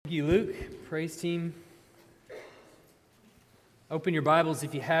You, Luke, praise team. Open your Bibles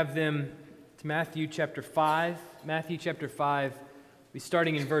if you have them to Matthew chapter 5. Matthew chapter 5, we're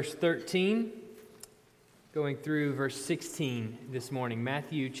starting in verse 13, going through verse 16 this morning.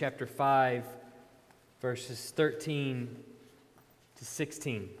 Matthew chapter 5, verses 13 to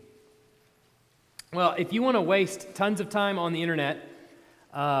 16. Well, if you want to waste tons of time on the internet,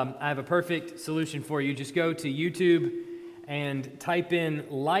 I have a perfect solution for you. Just go to YouTube and type in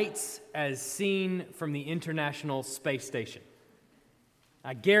lights as seen from the International Space Station.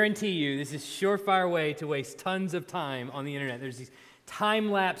 I guarantee you this is a surefire way to waste tons of time on the internet. There's these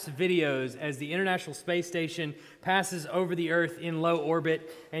time-lapse videos as the International Space Station passes over the Earth in low orbit,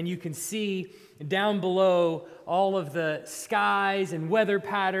 and you can see down below all of the skies and weather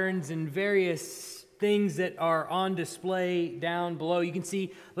patterns and various things that are on display down below. You can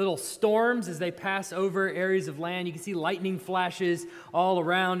see little storms as they pass over areas of land. You can see lightning flashes all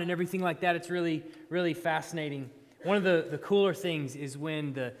around and everything like that. It's really, really fascinating. One of the cooler things is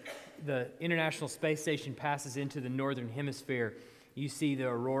when the International Space Station passes into the northern hemisphere, you see the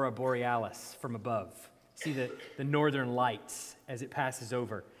aurora borealis from above. You see the northern lights as it passes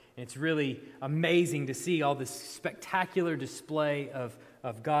over. And it's really amazing to see all this spectacular display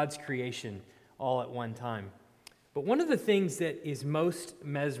of God's creation all at one time. But one of the things that is most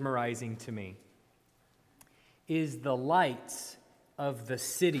mesmerizing to me is the lights of the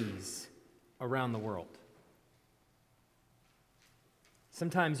cities around the world.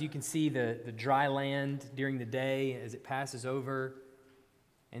 Sometimes you can see the dry land during the day as it passes over,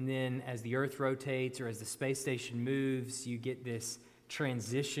 and then as the Earth rotates or as the space station moves, you get this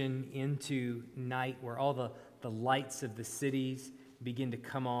transition into night where all the lights of the cities begin to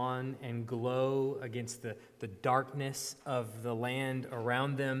come on and glow against the darkness of the land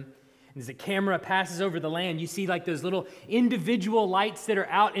around them. And as the camera passes over the land, you see like those little individual lights that are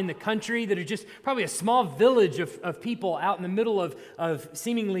out in the country that are just probably a small village of people out in the middle of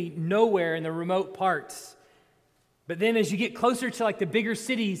seemingly nowhere in the remote parts. But then as you get closer to like the bigger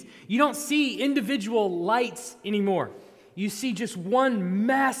cities, you don't see individual lights anymore. You see just one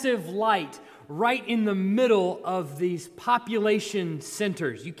massive light right in the middle of these population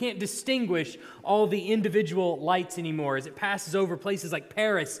centers. You can't distinguish all the individual lights anymore as it passes over places like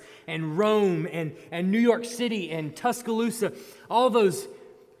Paris and Rome and New York City and Tuscaloosa. All those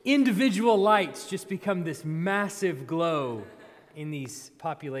individual lights just become this massive glow in these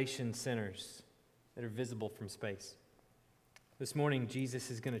population centers that are visible from space. This morning,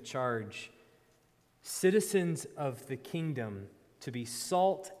 Jesus is going to charge citizens of the kingdom to be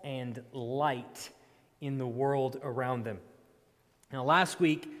salt and light in the world around them. Now, last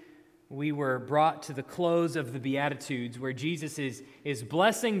week, we were brought to the close of the Beatitudes, where Jesus is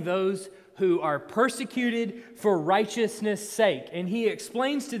blessing those who are persecuted for righteousness' sake. And he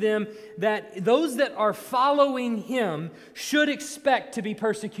explains to them that those that are following him should expect to be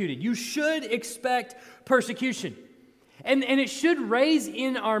persecuted. You should expect persecution. And it should raise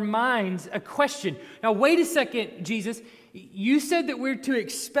in our minds a question. Now, wait a second, Jesus. You said that we're to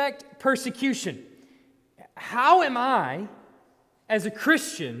expect persecution. How am I, as a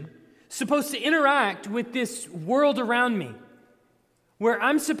Christian, supposed to interact with this world around me, where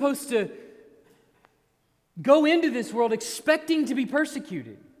I'm supposed to go into this world expecting to be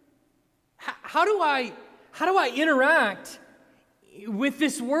persecuted? How do I interact with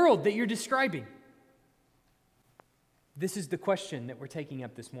this world that you're describing? This is the question that we're taking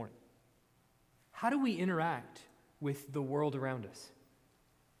up this morning. How do we interact with the world around us?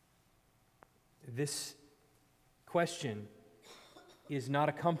 This question is not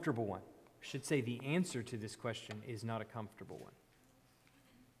a comfortable one. I should say the answer to this question is not a comfortable one.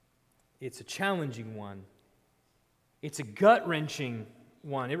 It's a challenging one. It's a gut-wrenching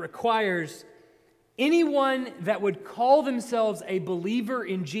one. It requires anyone that would call themselves a believer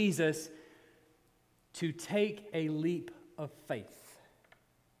in Jesus to take a leap of faith.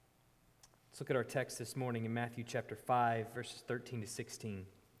 Let's look at our text this morning in Matthew chapter 5, verses 13 to 16.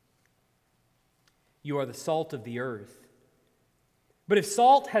 You are the salt of the earth. But if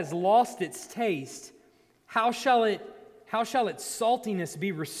salt has lost its taste, how shall its saltiness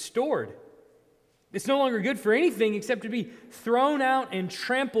be restored? It's no longer good for anything except to be thrown out and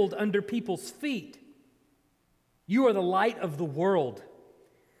trampled under people's feet. You are the light of the world.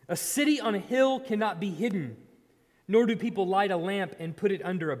 A city on a hill cannot be hidden, nor do people light a lamp and put it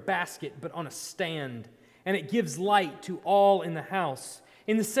under a basket, but on a stand, and it gives light to all in the house.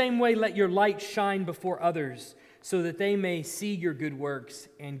 In the same way, let your light shine before others, so that they may see your good works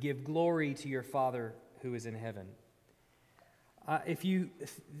and give glory to your Father who is in heaven. If you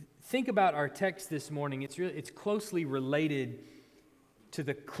think about our text this morning, it's closely related to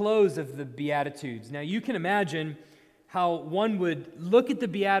the close of the Beatitudes. Now, you can imagine how one would look at the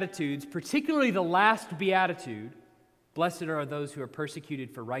Beatitudes, particularly the last Beatitude, blessed are those who are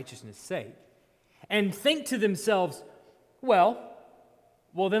persecuted for righteousness' sake, and think to themselves, well,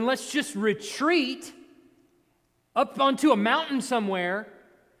 then let's just retreat up onto a mountain somewhere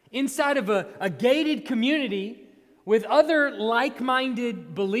inside of a gated community with other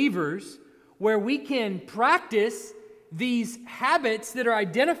like-minded believers where we can practice these habits that are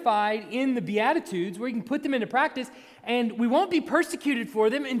identified in the Beatitudes, where we can put them into practice, and we won't be persecuted for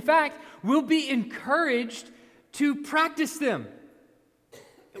them. In fact, we'll be encouraged to practice them.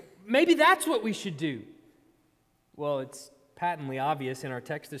 Maybe that's what we should do. Well, it's patently obvious in our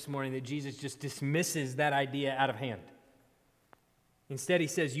text this morning that Jesus just dismisses that idea out of hand. Instead, he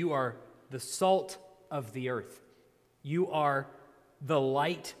says, you are the salt of the earth. You are the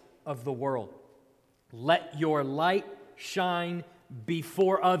light of the world. Let your light shine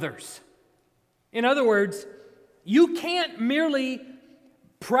before others. In other words, you can't merely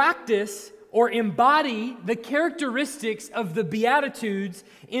practice or embody the characteristics of the Beatitudes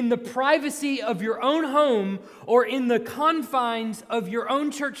in the privacy of your own home or in the confines of your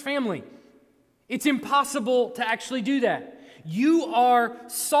own church family. It's impossible to actually do that. You are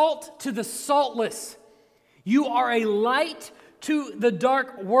salt to the saltless. You are a light to the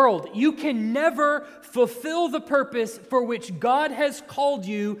dark world. You can never fulfill the purpose for which God has called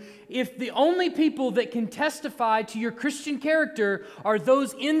you if the only people that can testify to your Christian character are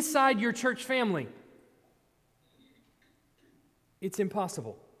those inside your church family. It's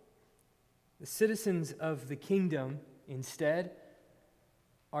impossible. The citizens of the kingdom, instead,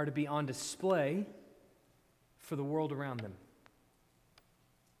 are to be on display for the world around them.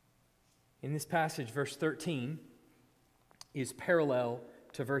 In this passage, verse 13 is parallel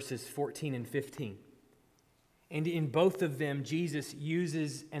to verses 14 and 15. And in both of them, Jesus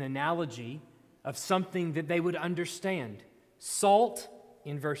uses an analogy of something that they would understand. Salt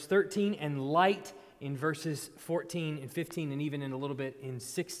in verse 13 and light in verses 14 and 15 and even in a little bit in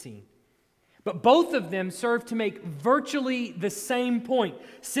 16. But both of them serve to make virtually the same point.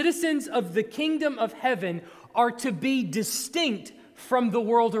 Citizens of the kingdom of heaven are to be distinct from the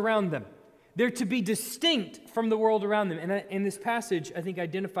world around them. They're to be distinct from the world around them. And in this passage, I think,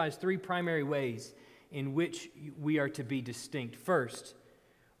 identifies three primary ways in which we are to be distinct. First,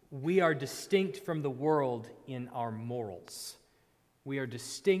 we are distinct from the world in our morals. We are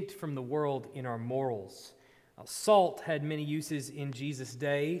distinct from the world in our morals. Now, salt had many uses in Jesus'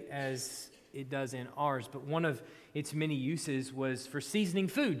 day as it does in ours, but one of its many uses was for seasoning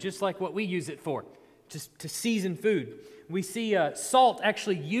food, just like what we use it for, just to season food. We see salt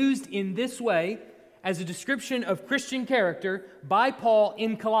actually used in this way as a description of Christian character by Paul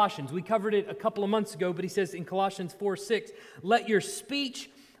in Colossians. We covered it a couple of months ago, but he says in Colossians 4:6, let your speech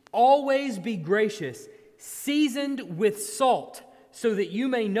always be gracious, seasoned with salt, so that you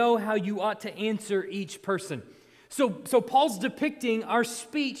may know how you ought to answer each person. So Paul's depicting our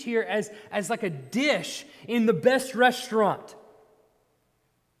speech here as like a dish in the best restaurant.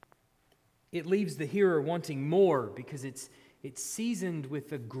 It leaves the hearer wanting more because it's seasoned with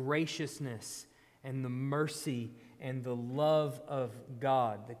the graciousness and the mercy and the love of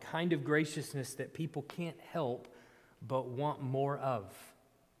God, the kind of graciousness that people can't help but want more of.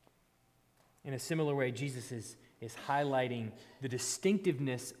 In a similar way, Jesus is highlighting the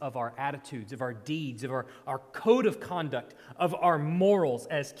distinctiveness of our attitudes, of our deeds, of our code of conduct, of our morals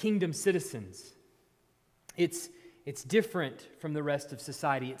as kingdom citizens. It's different from the rest of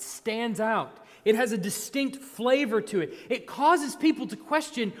society. It stands out. It has a distinct flavor to it. It causes people to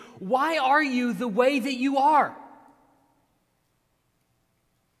question, why are you the way that you are?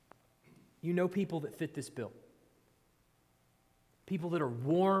 You know people that fit this bill. People that are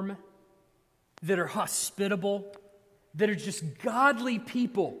warm, that are hospitable, that are just godly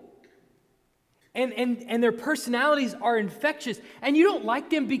people. And their personalities are infectious. And you don't like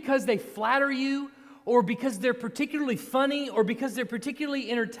them because they flatter you, or because they're particularly funny, or because they're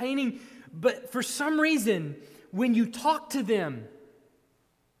particularly entertaining. But for some reason, when you talk to them,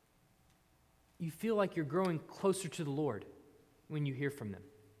 you feel like you're growing closer to the Lord when you hear from them.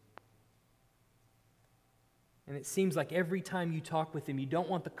 And it seems like every time you talk with them, you don't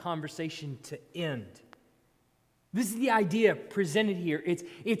want the conversation to end. This is the idea presented here.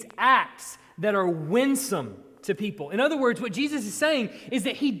 It's acts that are winsome to people. In other words, what Jesus is saying is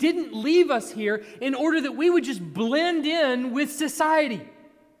that he didn't leave us here in order that we would just blend in with society.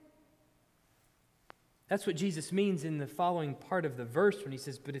 That's what Jesus means in the following part of the verse when he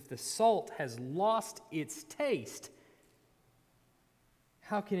says, but if the salt has lost its taste,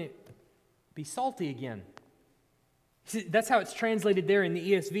 how can it be salty again? See, that's how it's translated there in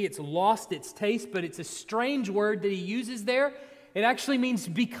the ESV. It's lost its taste, but it's a strange word that he uses there. It actually means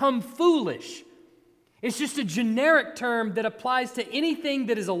become foolish. It's just a generic term that applies to anything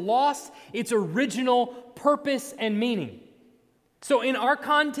that is lost its original purpose and meaning. So in our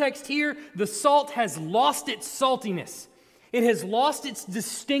context here, the salt has lost its saltiness. It has lost its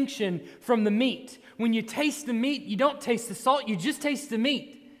distinction from the meat. When you taste the meat, you don't taste the salt, you just taste the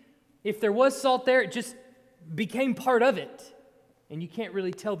meat. If there was salt there, it just became part of it. And you can't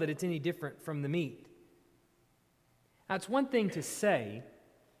really tell that it's any different from the meat. Now, it's one thing to say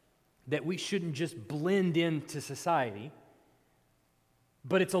that we shouldn't just blend into society,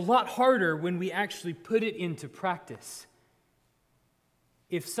 but it's a lot harder when we actually put it into practice.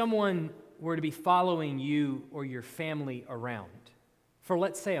 If someone were to be following you or your family around for,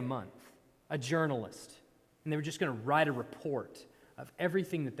 let's say, a month, a journalist, and they were just going to write a report of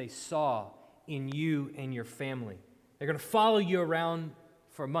everything that they saw in you and your family. They're going to follow you around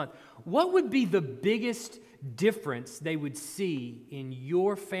for a month. What would be the biggest difference they would see in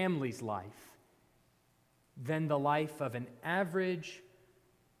your family's life than the life of an average,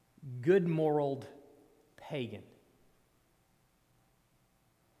 good-moraled pagan?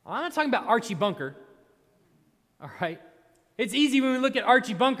 I'm not talking about Archie Bunker, all right? It's easy when we look at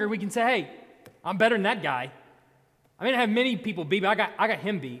Archie Bunker, we can say, hey, I'm better than that guy. I mean, I have many people beat, but I got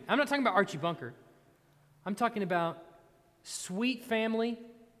him beat. I'm not talking about Archie Bunker. I'm talking about sweet family,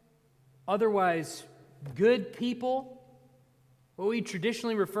 otherwise good people, what we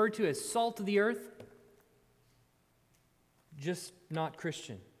traditionally refer to as salt of the earth, just not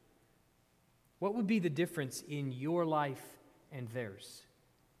Christian. What would be the difference in your life and theirs?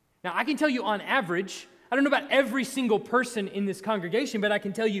 Now, I can tell you on average, I don't know about every single person in this congregation, but I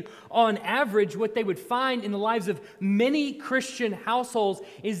can tell you on average what they would find in the lives of many Christian households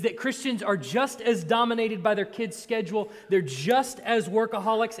is that Christians are just as dominated by their kids' schedule. They're just as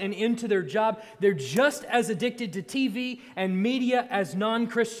workaholics and into their job. They're just as addicted to TV and media as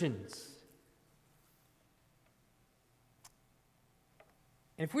non-Christians.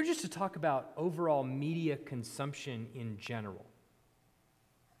 And if we're just to talk about overall media consumption in general,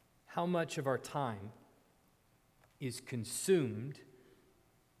 how much of our time is consumed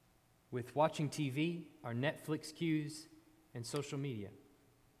with watching TV, our Netflix queues, and social media?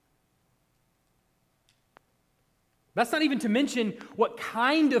 That's not even to mention what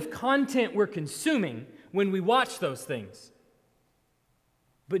kind of content we're consuming when we watch those things,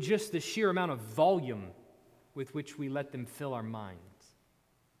 but just the sheer amount of volume with which we let them fill our minds.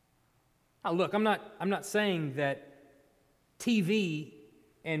 Now, look, I'm not saying that TV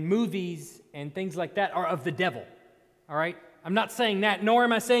and movies and things like that are of the devil, all right? I'm not saying that, nor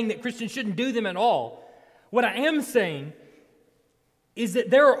am I saying that Christians shouldn't do them at all. What I am saying is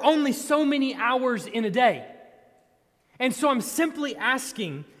that there are only so many hours in a day. And so I'm simply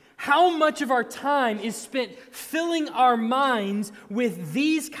asking, how much of our time is spent filling our minds with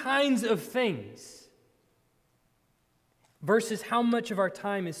these kinds of things versus how much of our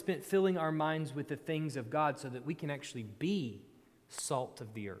time is spent filling our minds with the things of God so that we can actually be salt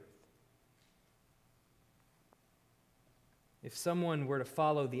of the earth? If someone were to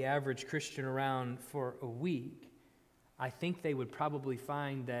follow the average Christian around for a week, I think they would probably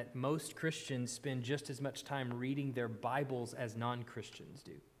find that most Christians spend just as much time reading their Bibles as non-Christians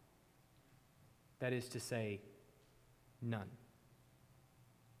do. That is to say, none.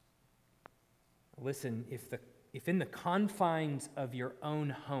 Listen, if in the confines of your own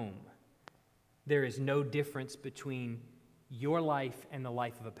home, there is no difference between your life and the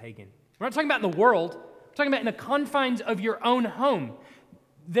life of a pagan. We're not talking about in the world. We're talking about in the confines of your own home.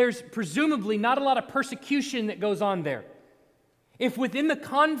 There's presumably not a lot of persecution that goes on there. If within the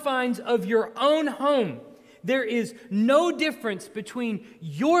confines of your own home, there is no difference between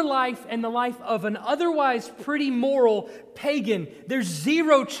your life and the life of an otherwise pretty moral pagan, there's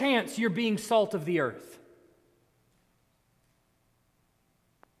zero chance you're being salt of the earth.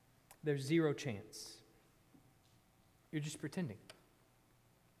 There's zero chance. You're just pretending.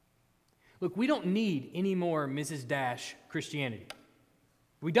 Look, we don't need any more Mrs. Dash Christianity.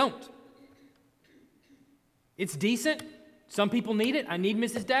 We don't. It's decent. Some people need it. I need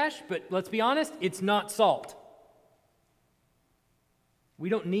Mrs. Dash, but let's be honest, it's not salt. We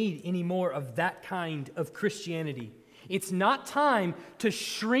don't need any more of that kind of Christianity. It's not time to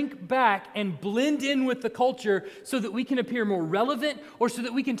shrink back and blend in with the culture so that we can appear more relevant or so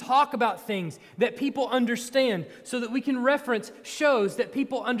that we can talk about things that people understand, so that we can reference shows that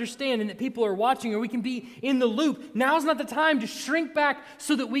people understand and that people are watching, or we can be in the loop. Now is not the time to shrink back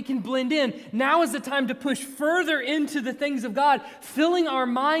so that we can blend in. Now is the time to push further into the things of God, filling our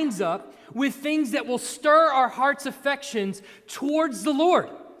minds up with things that will stir our heart's affections towards the Lord.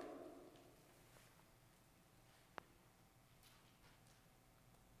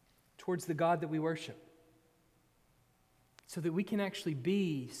 Towards the God that we worship, so that we can actually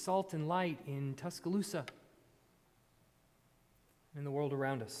be salt and light in Tuscaloosa and the world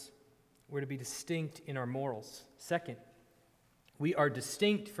around us. We're to be distinct in our morals. Second, we are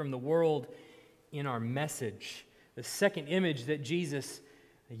distinct from the world in our message. The second image that Jesus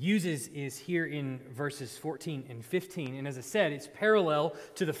uses is here in verses 14 and 15. And as I said, it's parallel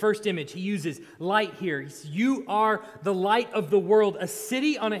to the first image. He uses light here. He says, "You are the light of the world. A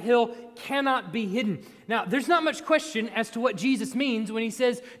city on a hill cannot be hidden." Now, there's not much question as to what Jesus means when he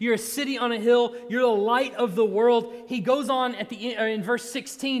says you're a city on a hill, you're the light of the world. He goes on in verse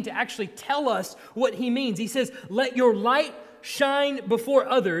 16 to actually tell us what he means. He says, "Let your light shine before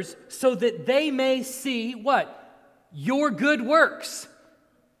others so that they may see" what? "Your good works."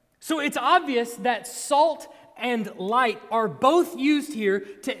 So it's obvious that salt and light are both used here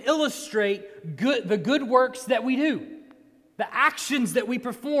to illustrate the good works that we do, the actions that we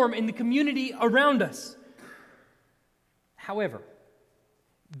perform in the community around us. However,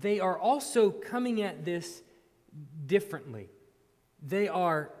 they are also coming at this differently. They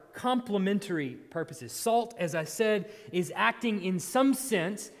are complementary purposes. Salt, as I said, is acting in some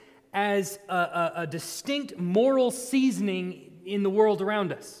sense as a distinct moral seasoning in the world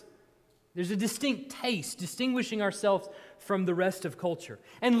around us. There's a distinct taste, distinguishing ourselves from the rest of culture.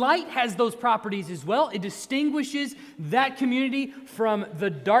 And light has those properties as well. It distinguishes that community from the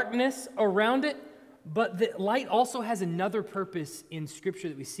darkness around it. But the light also has another purpose in Scripture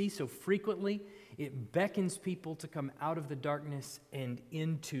that we see so frequently. It beckons people to come out of the darkness and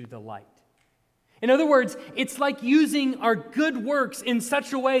into the light. In other words, it's like using our good works in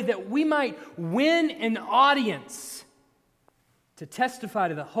such a way that we might win an audience to testify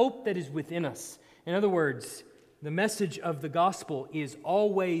to the hope that is within us. In other words, the message of the gospel is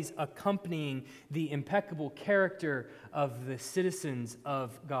always accompanying the impeccable character of the citizens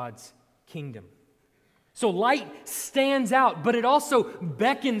of God's kingdom. So light stands out, but it also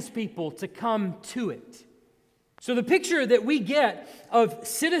beckons people to come to it. So the picture that we get of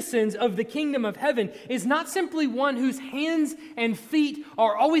citizens of the kingdom of heaven is not simply one whose hands and feet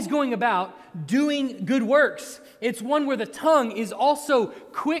are always going about doing good works. It's one where the tongue is also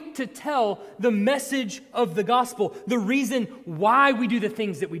quick to tell the message of the gospel, the reason why we do the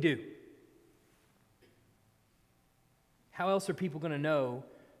things that we do. How else are people going to know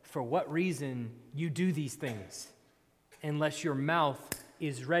for what reason you do these things unless your mouth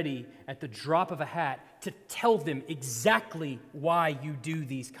is ready at the drop of a hat to tell them exactly why you do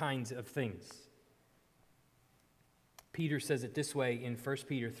these kinds of things? Peter says it this way in 1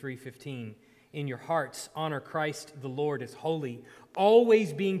 Peter 3:15. "In your hearts, honor Christ the Lord as holy,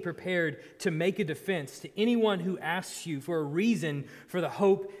 always being prepared to make a defense to anyone who asks you for a reason for the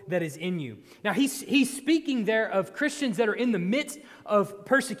hope that is in you." Now, he's speaking there of Christians that are in the midst of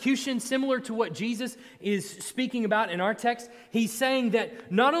persecution, similar to what Jesus is speaking about in our text. He's saying that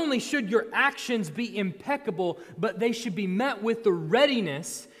not only should your actions be impeccable, but they should be met with the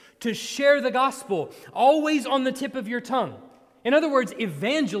readiness to share the gospel, always on the tip of your tongue. In other words,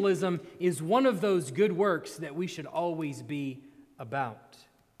 evangelism is one of those good works that we should always be about.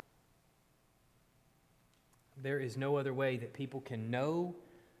 There is no other way that people can know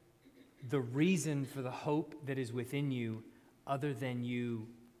the reason for the hope that is within you other than you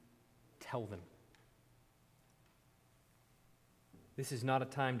tell them. This is not a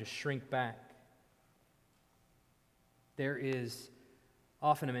time to shrink back. There is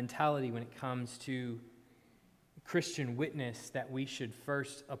often a mentality when it comes to Christian witness that we should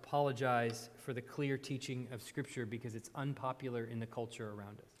first apologize for the clear teaching of Scripture because it's unpopular in the culture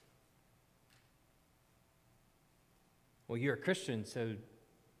around us. Well, you're a Christian, so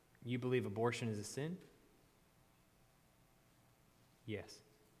you believe abortion is a sin? Yes.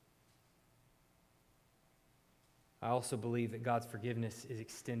 I also believe that God's forgiveness is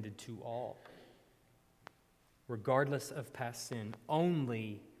extended to all, regardless of past sin,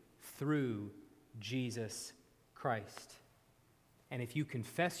 only through Jesus Christ. And if you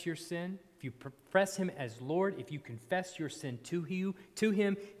confess your sin, if you profess Him as Lord, if you confess your sin to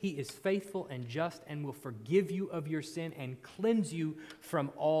Him, He is faithful and just and will forgive you of your sin and cleanse you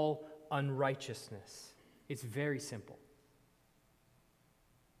from all unrighteousness. It's very simple.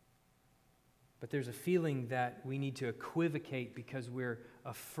 But there's a feeling that we need to equivocate because we're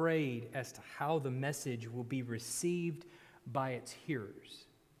afraid as to how the message will be received by its hearers.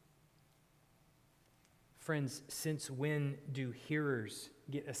 Friends, since when do hearers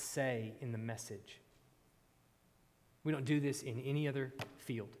get a say in the message? We don't do this in any other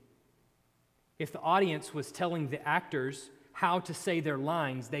field. If the audience was telling the actors how to say their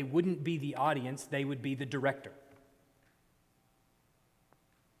lines, they wouldn't be the audience, they would be the director.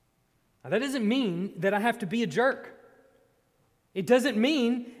 Now, that doesn't mean that I have to be a jerk. It doesn't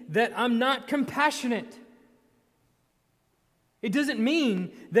mean that I'm not compassionate. It doesn't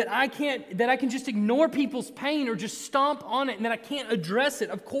mean that I can just ignore people's pain or just stomp on it and that I can't address it.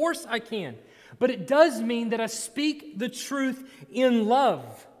 Of course I can. But it does mean that I speak the truth in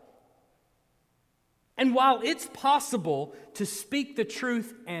love. And while it's possible to speak the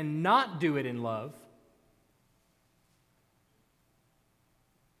truth and not do it in love,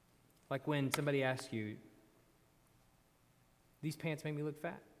 like when somebody asks you, these pants make me look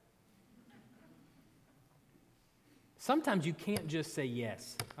fat. Sometimes you can't just say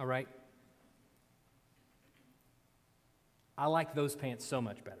yes, all right? I like those pants so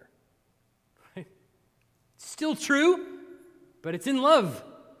much better. Right? It's still true, but it's in love.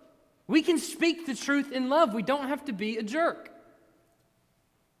 We can speak the truth in love. We don't have to be a jerk.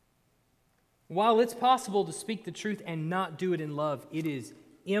 While it's possible to speak the truth and not do it in love, it is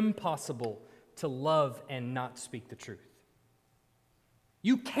impossible to love and not speak the truth.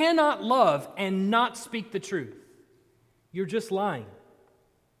 You cannot love and not speak the truth. You're just lying.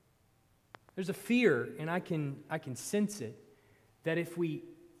 There's a fear, and I can sense it, that if we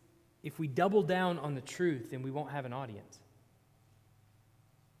double down on the truth, then we won't have an audience.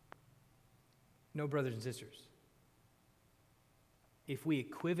 No, brothers and sisters. If we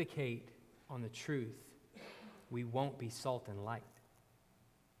equivocate on the truth, we won't be salt and light.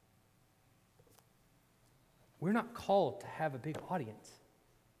 We're not called to have a big audience.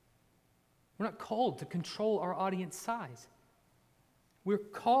 We're not called to control our audience size. We're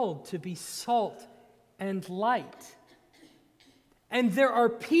called to be salt and light. And there are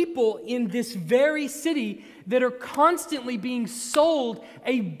people in this very city that are constantly being sold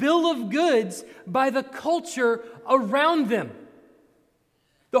a bill of goods by the culture around them.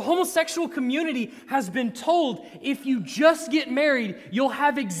 The homosexual community has been told, if you just get married, you'll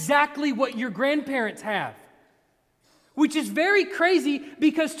have exactly what your grandparents have. Which is very crazy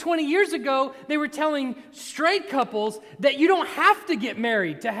because 20 years ago, they were telling straight couples that you don't have to get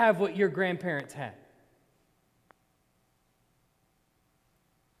married to have what your grandparents had.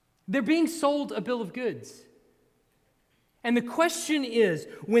 They're being sold a bill of goods. And the question is,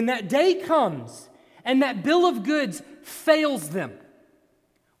 when that day comes and that bill of goods fails them,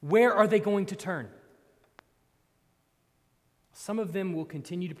 where are they going to turn? Some of them will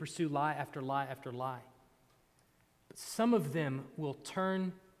continue to pursue lie after lie after lie. But some of them will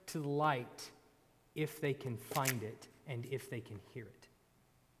turn to the light if they can find it and if they can hear it.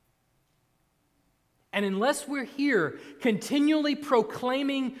 And unless we're here continually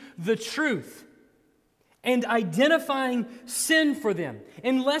proclaiming the truth and identifying sin for them,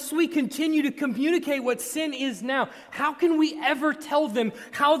 unless we continue to communicate what sin is now, how can we ever tell them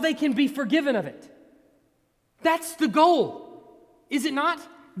how they can be forgiven of it? That's the goal, is it not?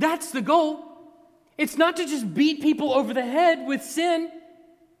 That's the goal. It's not to just beat people over the head with sin.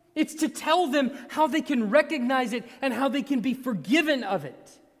 It's to tell them how they can recognize it and how they can be forgiven of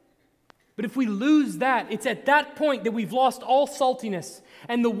it. But if we lose that, it's at that point that we've lost all saltiness.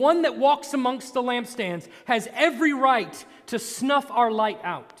 And the one that walks amongst the lampstands has every right to snuff our light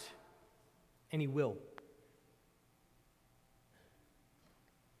out. And he will.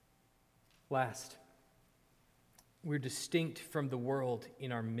 Last, we're distinct from the world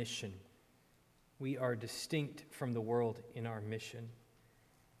in our mission. We are distinct from the world in our mission.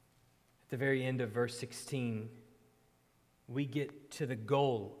 At the very end of verse 16, we get to the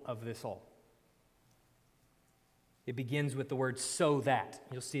goal of this all. It begins with the word so that.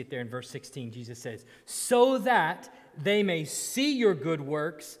 You'll see it there in verse 16. Jesus says, so that they may see your good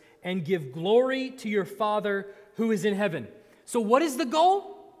works and give glory to your Father who is in heaven. So what is the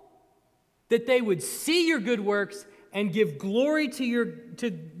goal? That they would see your good works and give glory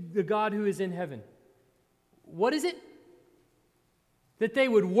to the God who is in heaven. What is it? That they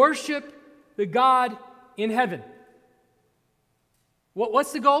would worship the God in heaven.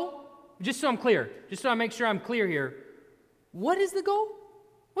 What's the goal? Just so I'm clear, just so I make sure I'm clear here. What is the goal?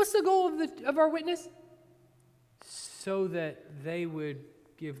 What's the goal of our witness? So that they would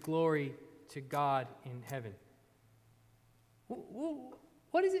give glory to God in heaven.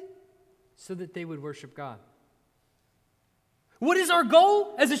 What is it? so that they would worship God. What is our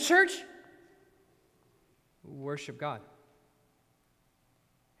goal as a church? Worship God.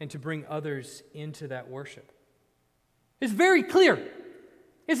 And to bring others into that worship. It's very clear.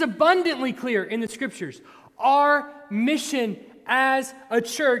 It's abundantly clear in the Scriptures. Our mission as a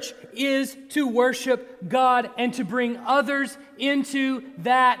church is to worship God and to bring others into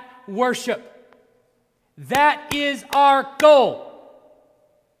that worship. That is our goal.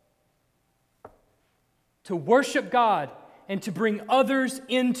 To worship God and to bring others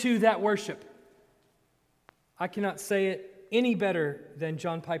into that worship. I cannot say it any better than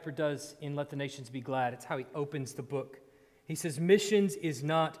John Piper does in Let the Nations Be Glad. It's how he opens the book. He says, missions is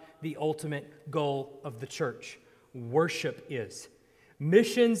not the ultimate goal of the church. Worship is.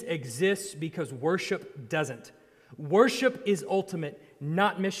 Missions exists because worship doesn't. Worship is ultimate,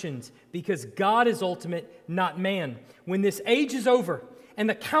 not missions, because God is ultimate, not man. When this age is over and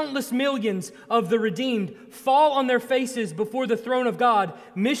the countless millions of the redeemed fall on their faces before the throne of God,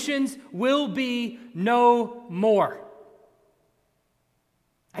 missions will be no more.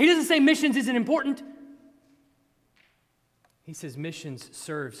 He doesn't say missions isn't important. He says missions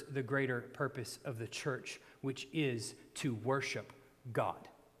serves the greater purpose of the church, which is to worship God.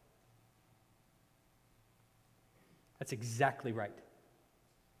 That's exactly right.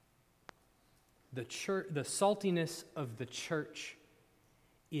 The saltiness of the church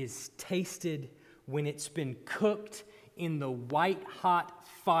is tasted when it's been cooked in the white-hot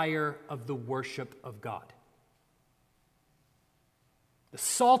fire of the worship of God. The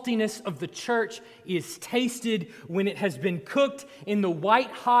saltiness of the church is tasted when it has been cooked in the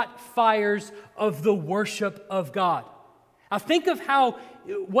white-hot fires of the worship of God. Now think of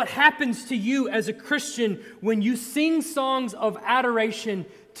what happens to you as a Christian when you sing songs of adoration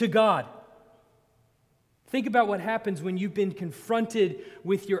to God. Think about what happens when you've been confronted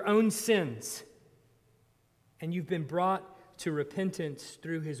with your own sins and you've been brought to repentance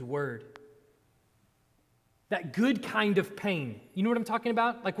through His Word. That good kind of pain. You know what I'm talking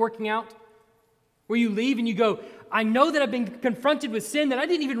about? Like working out? Where you leave and you go, I know that I've been confronted with sin that I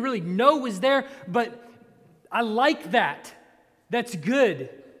didn't even really know was there, but I like that. That's good.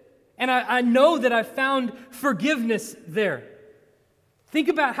 And I know that I found forgiveness there. Think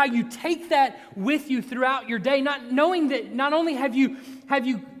about how you take that with you throughout your day, not knowing that not only have you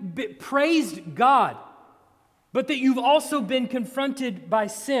praised God, but that you've also been confronted by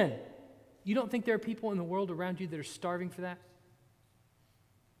sin. You don't think there are people in the world around you that are starving for that?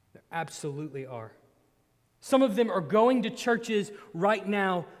 There absolutely are. Some of them are going to churches right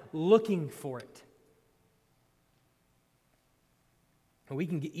now looking for it. And we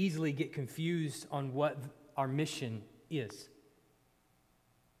can easily get confused on what our mission is.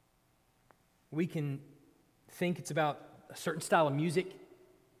 We can think it's about a certain style of music,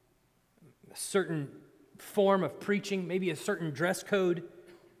 a certain form of preaching, maybe a certain dress code.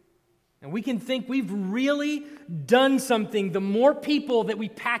 And we can think we've really done something. The more people that we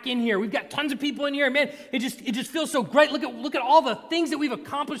pack in here, we've got tons of people in here, man, it just feels so great. Look at all the things that we've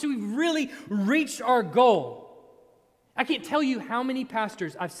accomplished. We've really reached our goal. I can't tell you how many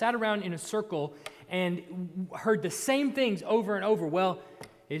pastors I've sat around in a circle and heard the same things over and over. Well,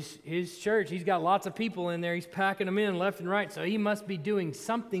 his church, he's got lots of people in there. He's packing them in left and right, so he must be doing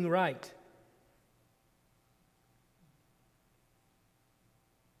something right.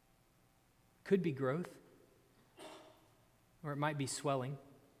 Could be growth, or it might be swelling.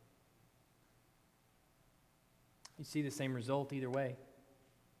 You see the same result either way.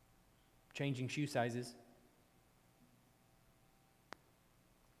 Changing shoe sizes.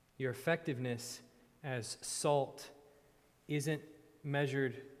 Your effectiveness as salt isn't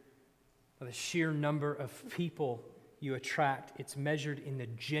measured by the sheer number of people you attract. It's measured in the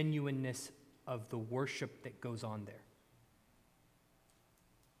genuineness of the worship that goes on there.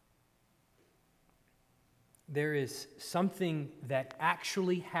 There is something that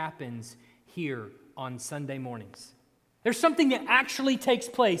actually happens here on Sunday mornings. There's something that actually takes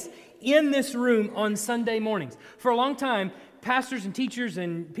place in this room on Sunday mornings. For a long time, pastors and teachers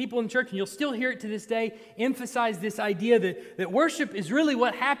and people in church, and you'll still hear it to this day, emphasize this idea that worship is really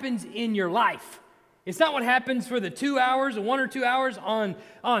what happens in your life. It's not what happens for the 2 hours or 1 or 2 hours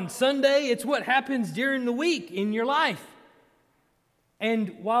on Sunday. It's what happens during the week in your life.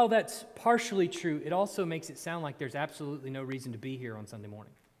 And while that's partially true, it also makes it sound like there's absolutely no reason to be here on Sunday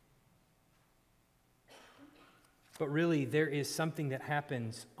morning. But really, there is something that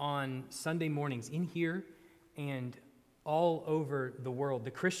happens on Sunday mornings in here and all over the world. The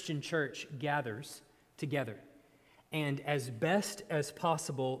Christian church gathers together. And as best as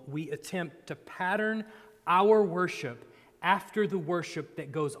possible, we attempt to pattern our worship after the worship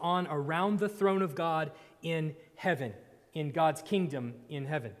that goes on around the throne of God in heaven, in God's kingdom in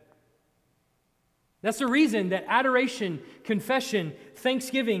heaven. That's the reason that adoration, confession,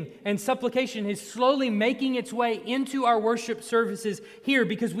 thanksgiving, and supplication is slowly making its way into our worship services here,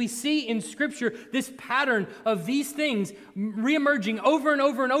 because we see in Scripture this pattern of these things reemerging over and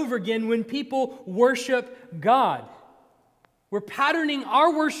over and over again when people worship God. We're patterning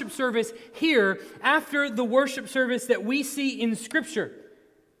our worship service here after the worship service that we see in Scripture.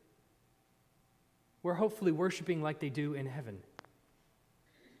 We're hopefully worshiping like they do in heaven,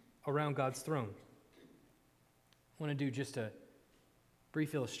 around God's throne. I want to do just a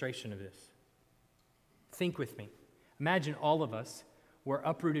brief illustration of this. Think with me. Imagine all of us were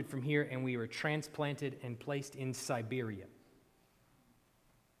uprooted from here and we were transplanted and placed in Siberia.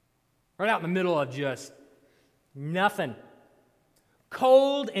 Right out in the middle of just nothing.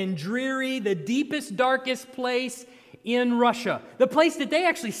 Cold and dreary, the deepest, darkest place in Russia. The place that they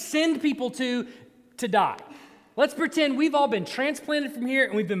actually send people to die. Let's pretend we've all been transplanted from here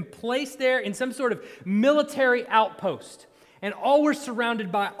and we've been placed there in some sort of military outpost. And all we're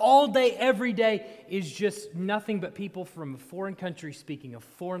surrounded by all day, every day, is just nothing but people from a foreign country speaking a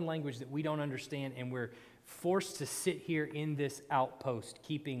foreign language that we don't understand, and we're forced to sit here in this outpost,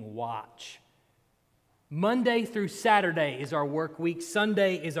 keeping watch. Monday through Saturday is our work week.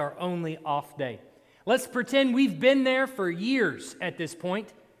 Sunday is our only off day. Let's pretend we've been there for years at this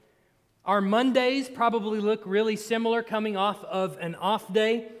point. Our Mondays probably look really similar coming off of an off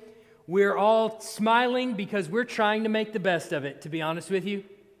day. We're all smiling because we're trying to make the best of it, to be honest with you.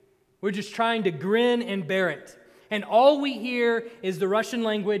 We're just trying to grin and bear it. And all we hear is the Russian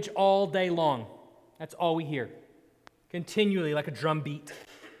language all day long. That's all we hear, continually like a drum beat.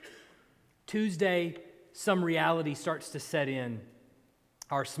 Tuesday, some reality starts to set in.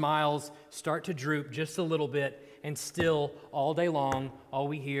 Our smiles start to droop just a little bit, and still, all day long, all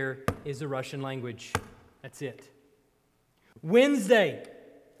we hear is the Russian language. That's it. Wednesday,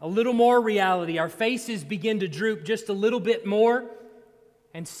 a little more reality. Our faces begin to droop just a little bit more,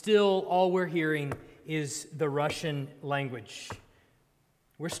 and still all we're hearing is the Russian language.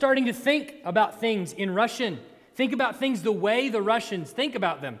 We're starting to think about things in Russian. Think about things the way the Russians think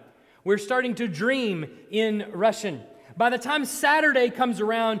about them. We're starting to dream in Russian. By the time Saturday comes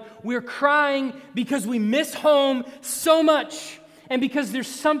around, we're crying because we miss home so much, and because there's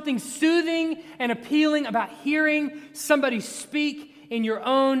something soothing and appealing about hearing somebody speak in your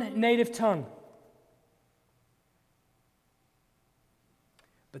own native tongue.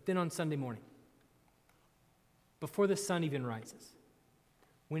 But then on Sunday morning, before the sun even rises,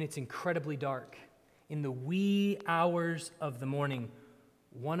 when it's incredibly dark, in the wee hours of the morning,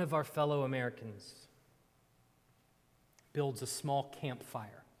 one of our fellow Americans builds a small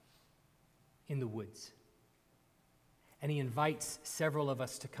campfire in the woods. And he invites several of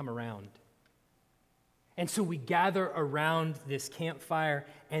us to come around. And so we gather around this campfire,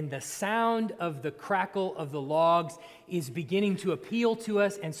 and the sound of the crackle of the logs is beginning to appeal to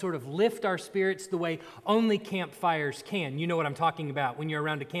us and sort of lift our spirits the way only campfires can. You know what I'm talking about when you're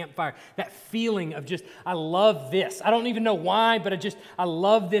around a campfire. That feeling of just, I love this. I don't even know why, but I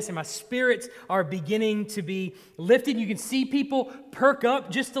love this, and my spirits are beginning to be lifted. You can see people perk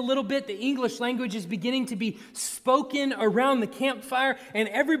up just a little bit. The English language is beginning to be spoken around the campfire, and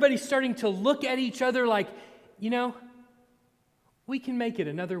everybody's starting to look at each other like, you know, we can make it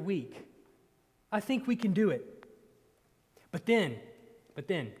another week. I think we can do it. But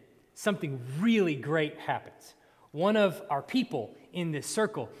then, something really great happens. One of our people in this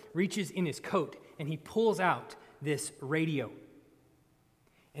circle reaches in his coat and he pulls out this radio.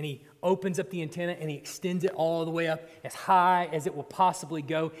 And he opens up the antenna and he extends it all the way up as high as it will possibly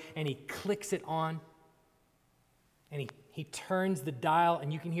go, and he clicks it on. And he turns the dial,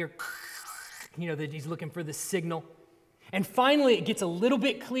 and you can hear, that he's looking for the signal. And finally, it gets a little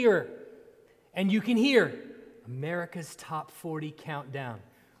bit clearer, and you can hear America's Top 40 Countdown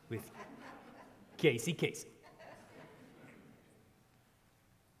with Casey Kasem.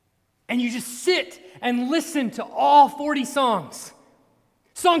 And you just sit and listen to all 40 songs.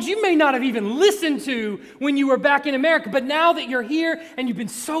 Songs you may not have even listened to when you were back in America, but now that you're here and you've been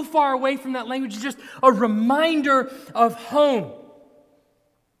so far away from that language, it's just a reminder of home.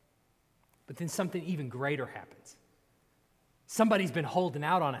 But then something even greater happens. Somebody's been holding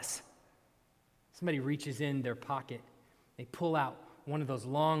out on us. Somebody reaches in their pocket. They pull out one of those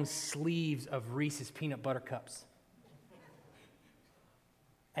long sleeves of Reese's peanut butter cups.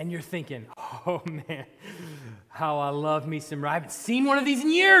 And you're thinking, oh man, how I love me some. I haven't seen one of these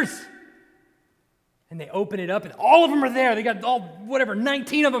in years. And they open it up, and all of them are there. They got all,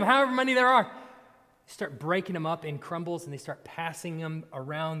 19 of them, however many there are. start breaking them up in crumbles, and they start passing them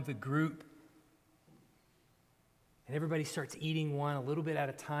around the group. And everybody starts eating one a little bit at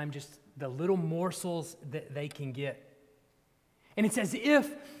a time, just the little morsels that they can get. And it's as if,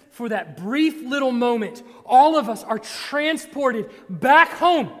 for that brief little moment, all of us are transported back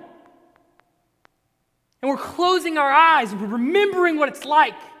home. And we're closing our eyes, and we're remembering what it's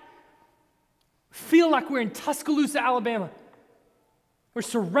like. Feel like we're in Tuscaloosa, Alabama. We're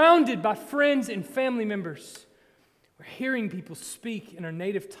surrounded by friends and family members. We're hearing people speak in our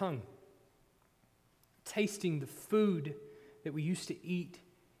native tongue, tasting the food that we used to eat,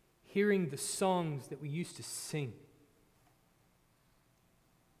 hearing the songs that we used to sing.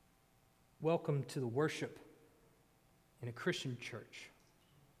 Welcome to the worship in a Christian church.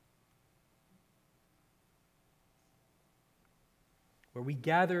 Where we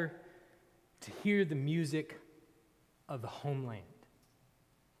gather to hear the music of the homeland.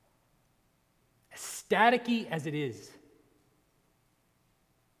 As staticky as it is,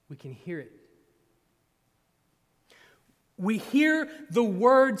 we can hear it. We hear the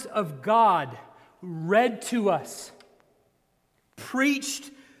words of God read to us,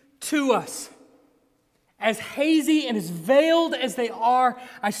 preached to us. As hazy and as veiled as they are,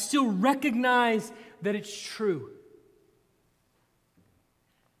 I still recognize that it's true.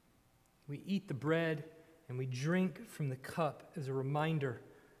 We eat the bread and we drink from the cup as a reminder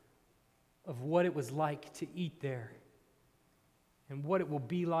of what it was like to eat there and what it will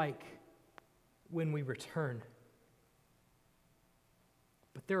be like when we return.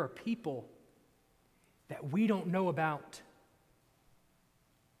 But there are people that we don't know about,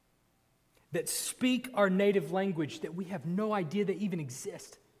 that speak our native language that we have no idea they even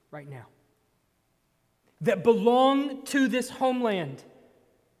exist right now, that belong to this homeland,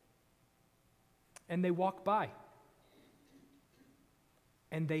 and they walk by,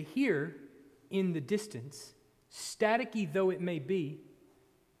 and they hear in the distance, staticky though it may be,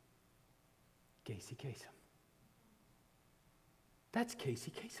 Casey Kasem. That's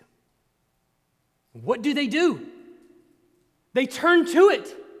Casey Kasem. What do? They turn to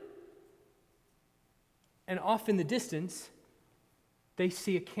it. And off in the distance, they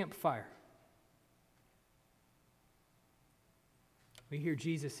see a campfire. We hear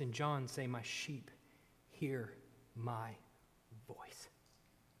Jesus and John say, "My sheep hear my voice."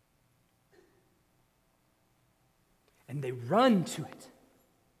 And they run to it.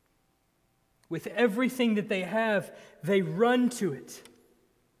 With everything that they have, they run to it.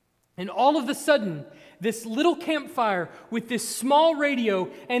 And all of a sudden, this little campfire with this small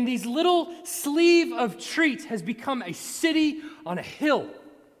radio and these little sleeve of treats has become a city on a hill,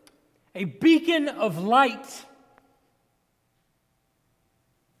 a beacon of light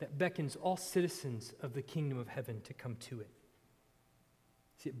that beckons all citizens of the kingdom of heaven to come to it.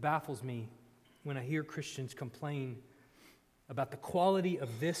 See, it baffles me when I hear Christians complain about the quality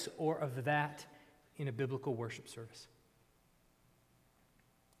of this or of that in a biblical worship service.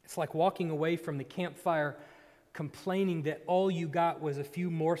 It's like walking away from the campfire complaining that all you got was a few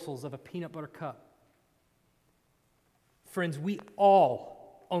morsels of a peanut butter cup. Friends, we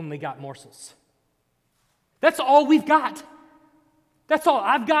all only got morsels. That's all we've got. That's all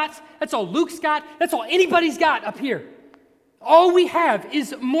I've got. That's all Luke's got. That's all anybody's got up here. All we have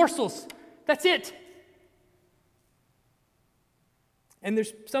is morsels. That's it. And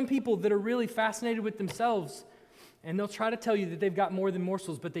there's some people that are really fascinated with themselves, and they'll try to tell you that they've got more than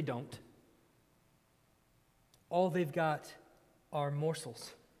morsels, but they don't. All they've got are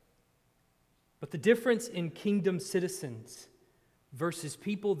morsels. But the difference in kingdom citizens versus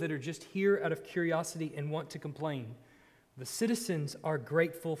people that are just here out of curiosity and want to complain, the citizens are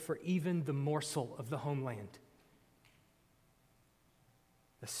grateful for even the morsel of the homeland.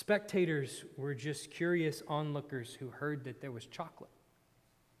 The spectators were just curious onlookers who heard that there was chocolate.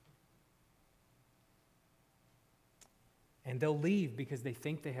 And they'll leave because they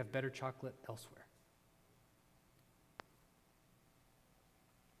think they have better chocolate elsewhere.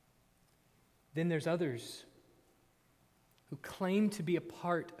 Then there's others who claim to be a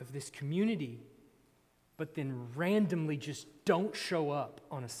part of this community, but then randomly just don't show up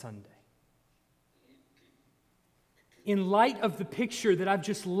on a Sunday. In light of the picture that I've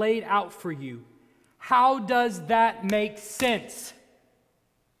just laid out for you, how does that make sense?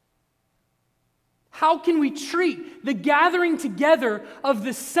 How can we treat the gathering together of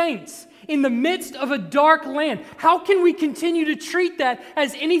the saints in the midst of a dark land? How can we continue to treat that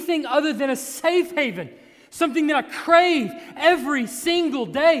as anything other than a safe haven? Something that I crave every single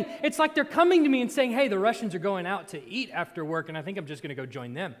day. It's like they're coming to me and saying, "Hey, the Russians are going out to eat after work, and I think I'm just going to go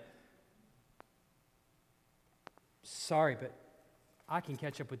join them." Sorry, but I can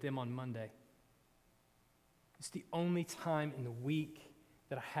catch up with them on Monday. It's the only time in the week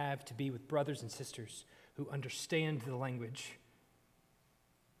that I have to be with brothers and sisters who understand the language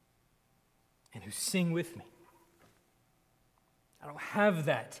and who sing with me. I don't have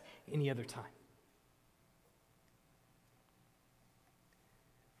that any other time.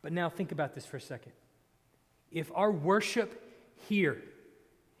 But now think about this for a second. If our worship here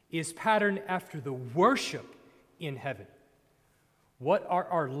is patterned after the worship in heaven, what are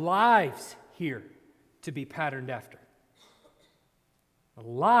our lives here to be patterned after?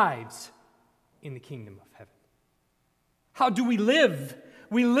 Lives in the kingdom of heaven. How do we live?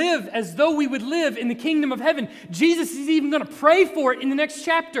 We live as though we would live in the kingdom of heaven. Jesus is even going to pray for it in the next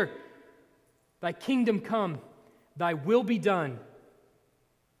chapter. Thy kingdom come, thy will be done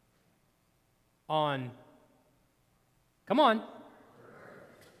on, come on,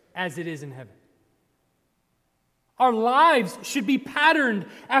 as it is in heaven. Our lives should be patterned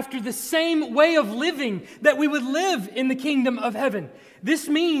after the same way of living that we would live in the kingdom of heaven. This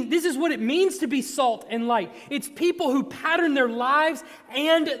is what it means to be salt and light. It's people who pattern their lives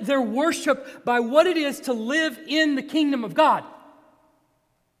and their worship by what it is to live in the kingdom of God.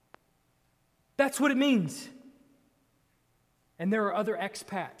 That's what it means. And there are other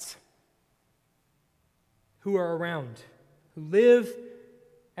expats who are around, who live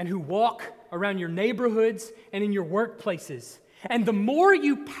and who walk around your neighborhoods and in your workplaces. And the more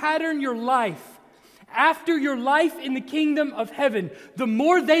you pattern your life after your life in the kingdom of heaven, the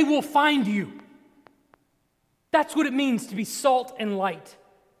more they will find you. That's what it means to be salt and light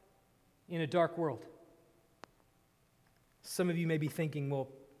in a dark world. Some of you may be thinking, well,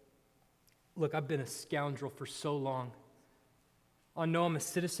 look, I've been a scoundrel for so long. I know I'm a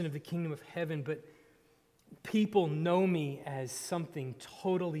citizen of the kingdom of heaven, but people know me as something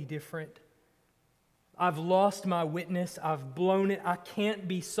totally different. I've lost my witness. I've blown it. I can't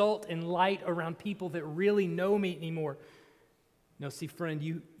be salt and light around people that really know me anymore. No, see, friend,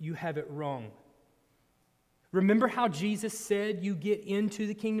 you have it wrong. Remember how Jesus said you get into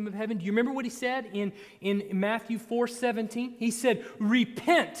the kingdom of heaven? Do you remember what he said in Matthew 4:17? He said,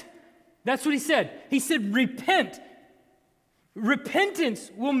 repent. That's what he said. He said, repent. Repentance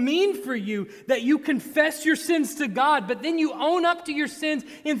will mean for you that you confess your sins to God, but then you own up to your sins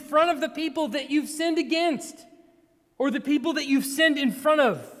in front of the people that you've sinned against, or the people that you've sinned in front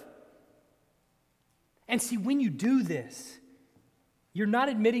of. And see, when you do this, you're not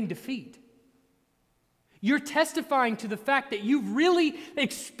admitting defeat. You're testifying to the fact that you've really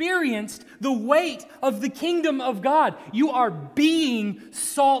experienced the weight of the kingdom of God. You are being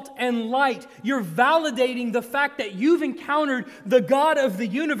salt and light. You're validating the fact that you've encountered the God of the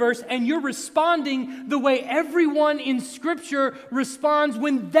universe, and you're responding the way everyone in Scripture responds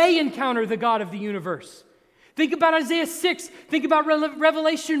when they encounter the God of the universe. Think about Isaiah 6. Think about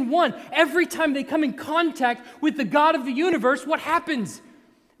Revelation 1. Every time they come in contact with the God of the universe, what happens?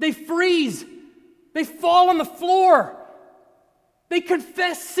 They freeze. They fall on the floor. They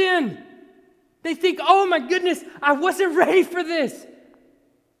confess sin. They think, oh my goodness, I wasn't ready for this.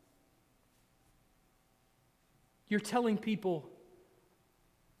 You're telling people,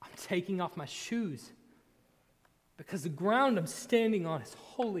 I'm taking off my shoes because the ground I'm standing on is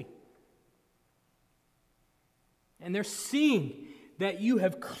holy. And they're seeing that you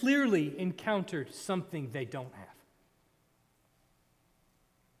have clearly encountered something they don't have.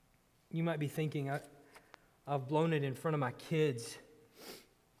 You might be thinking, I've blown it in front of my kids.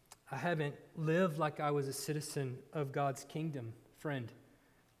 I haven't lived like I was a citizen of God's kingdom. Friend,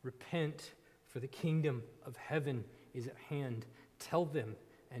 repent, for the kingdom of heaven is at hand. Tell them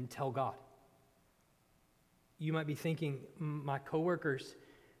and tell God. You might be thinking, my coworkers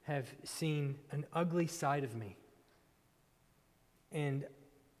have seen an ugly side of me. And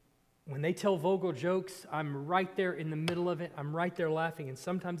when they tell vulgar jokes, I'm right there in the middle of it. I'm right there laughing. And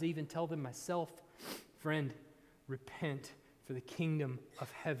sometimes I even tell them myself, friend, repent, for the kingdom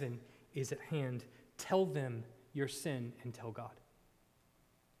of heaven is at hand. Tell them your sin and tell God.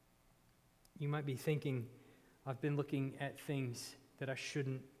 You might be thinking, I've been looking at things that I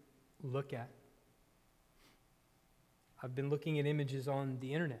shouldn't look at. I've been looking at images on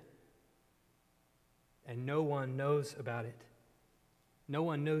the internet, and no one knows about it. No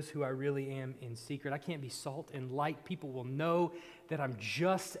one knows who I really am in secret. I can't be salt and light. People will know that I'm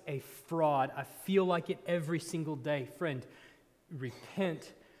just a fraud. I feel like it every single day. Friend,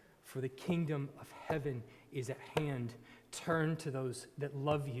 repent, for the kingdom of heaven is at hand. Turn to those that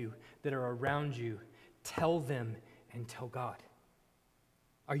love you, that are around you. Tell them and tell God.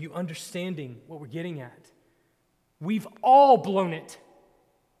 Are you understanding what we're getting at? We've all blown it.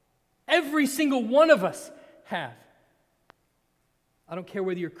 Every single one of us have. I don't care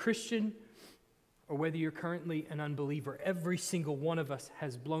whether you're Christian or whether you're currently an unbeliever, every single one of us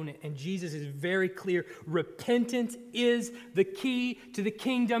has blown it. And Jesus is very clear. Repentance is the key to the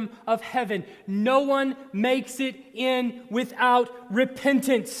kingdom of heaven. No one makes it in without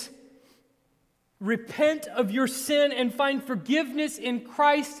repentance. Repent of your sin and find forgiveness in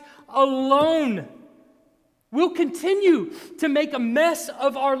Christ alone. We'll continue to make a mess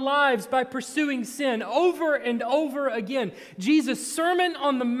of our lives by pursuing sin over and over again. Jesus' Sermon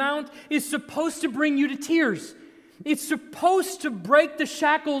on the Mount is supposed to bring you to tears. It's supposed to break the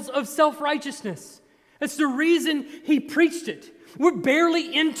shackles of self-righteousness. That's the reason he preached it. We're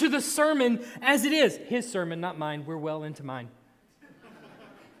barely into the sermon as it is. His sermon, not mine. We're well into mine.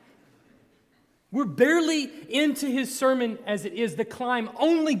 We're barely into his sermon as it is. The climb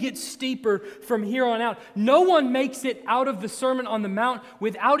only gets steeper from here on out. No one makes it out of the Sermon on the Mount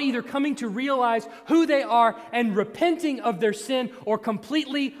without either coming to realize who they are and repenting of their sin or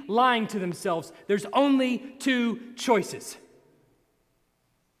completely lying to themselves. There's only two choices.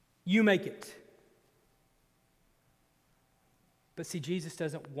 You make it. But see, Jesus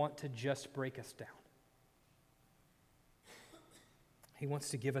doesn't want to just break us down. He wants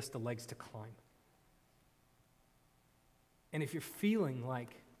to give us the legs to climb. And if you're feeling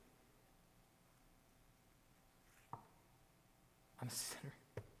like, I'm a sinner,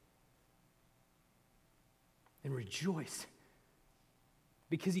 then rejoice.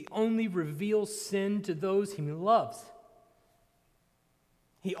 Because he only reveals sin to those he loves.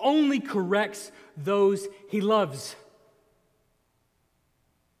 He only corrects those he loves.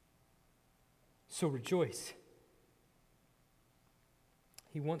 So rejoice.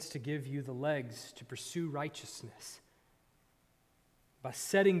 He wants to give you the legs to pursue righteousness by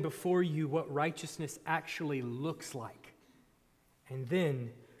setting before you what righteousness actually looks like. And then,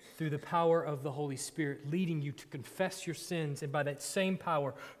 through the power of the Holy Spirit, leading you to confess your sins and by that same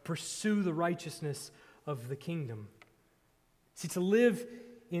power, pursue the righteousness of the kingdom. See, to live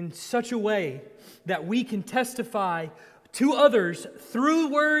in such a way that we can testify to others through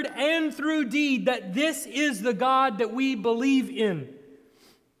word and through deed that this is the God that we believe in.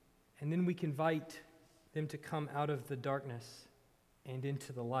 And then we can invite them to come out of the darkness and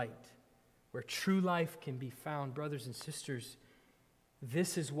into the light, where true life can be found. Brothers and sisters,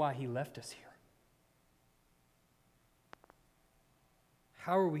 this is why he left us here.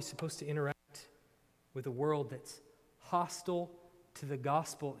 How are we supposed to interact with a world that's hostile to the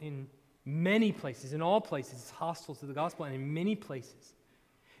gospel in many places? In all places, it's hostile to the gospel, and in many places.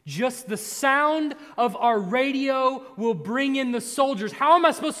 Just the sound of our radio will bring in the soldiers. How am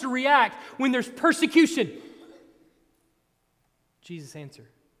I supposed to react when there's persecution? Jesus' answer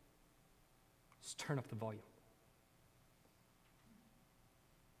is turn up the volume.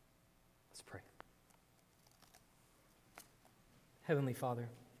 Let's pray. Heavenly Father,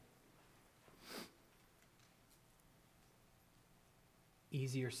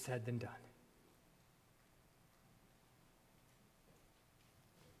 easier said than done.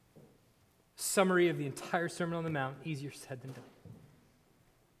 Summary of the entire Sermon on the Mount, easier said than done.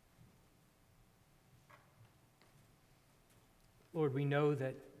 Lord, we know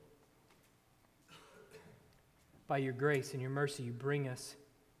that by your grace and your mercy, you bring us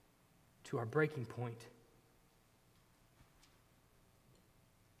to our breaking point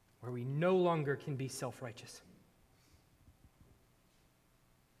where we no longer can be self-righteous.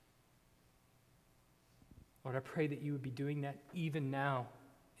 Lord, I pray that you would be doing that even now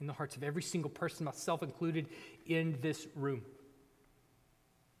in the hearts of every single person, myself included, in this room.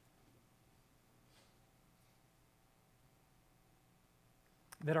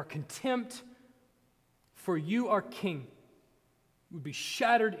 That our contempt for you, our King, would be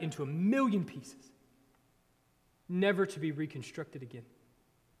shattered into 1,000,000 pieces, never to be reconstructed again.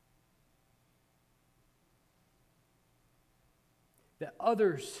 That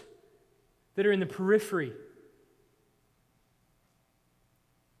others that are in the periphery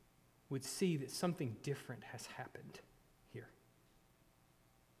would see that something different has happened here.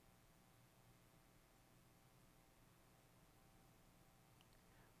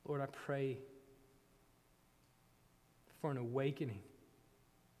 Lord, I pray for an awakening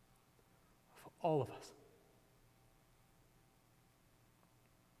of all of us.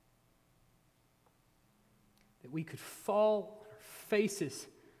 That we could fall on our faces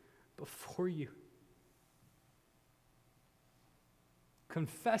before you,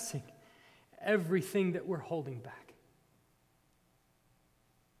 confessing everything that we're holding back.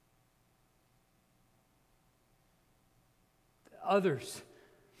 That others,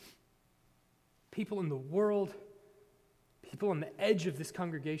 people in the world, people on the edge of this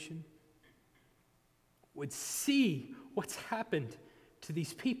congregation, would see what's happened to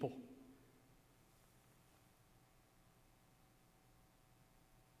these people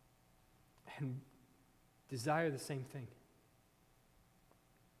and desire the same thing.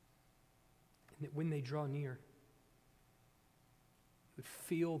 And that when they draw near, you would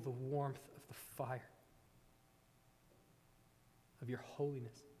feel the warmth of the fire of your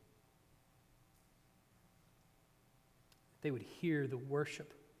holiness. They would hear the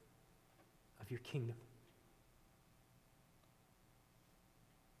worship of your kingdom.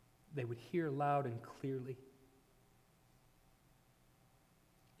 They would hear loud and clearly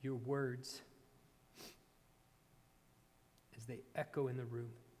your words as they echo in the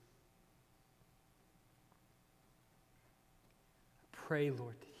room. I pray,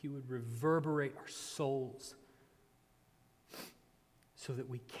 Lord, that you would reverberate our souls so that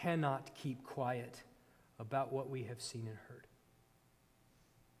we cannot keep quiet about what we have seen and heard.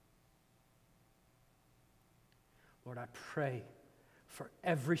 Lord, I pray for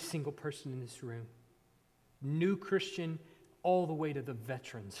every single person in this room, new Christian all the way to the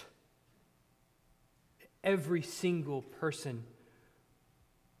veterans. Every single person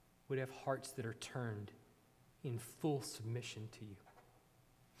would have hearts that are turned in full submission to you.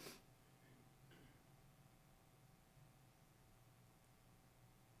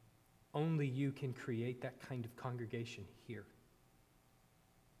 Only you can create that kind of congregation here.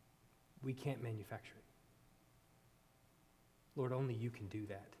 We can't manufacture it. Lord, only you can do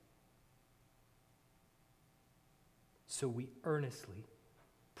that. So we earnestly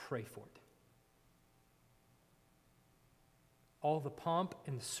pray for it. All the pomp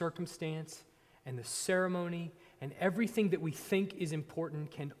and the circumstance and the ceremony and everything that we think is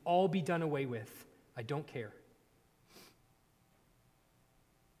important can all be done away with. I don't care.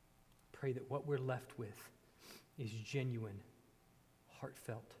 Pray that what we're left with is genuine,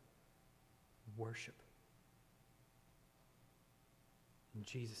 heartfelt worship. In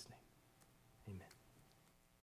Jesus' name, amen.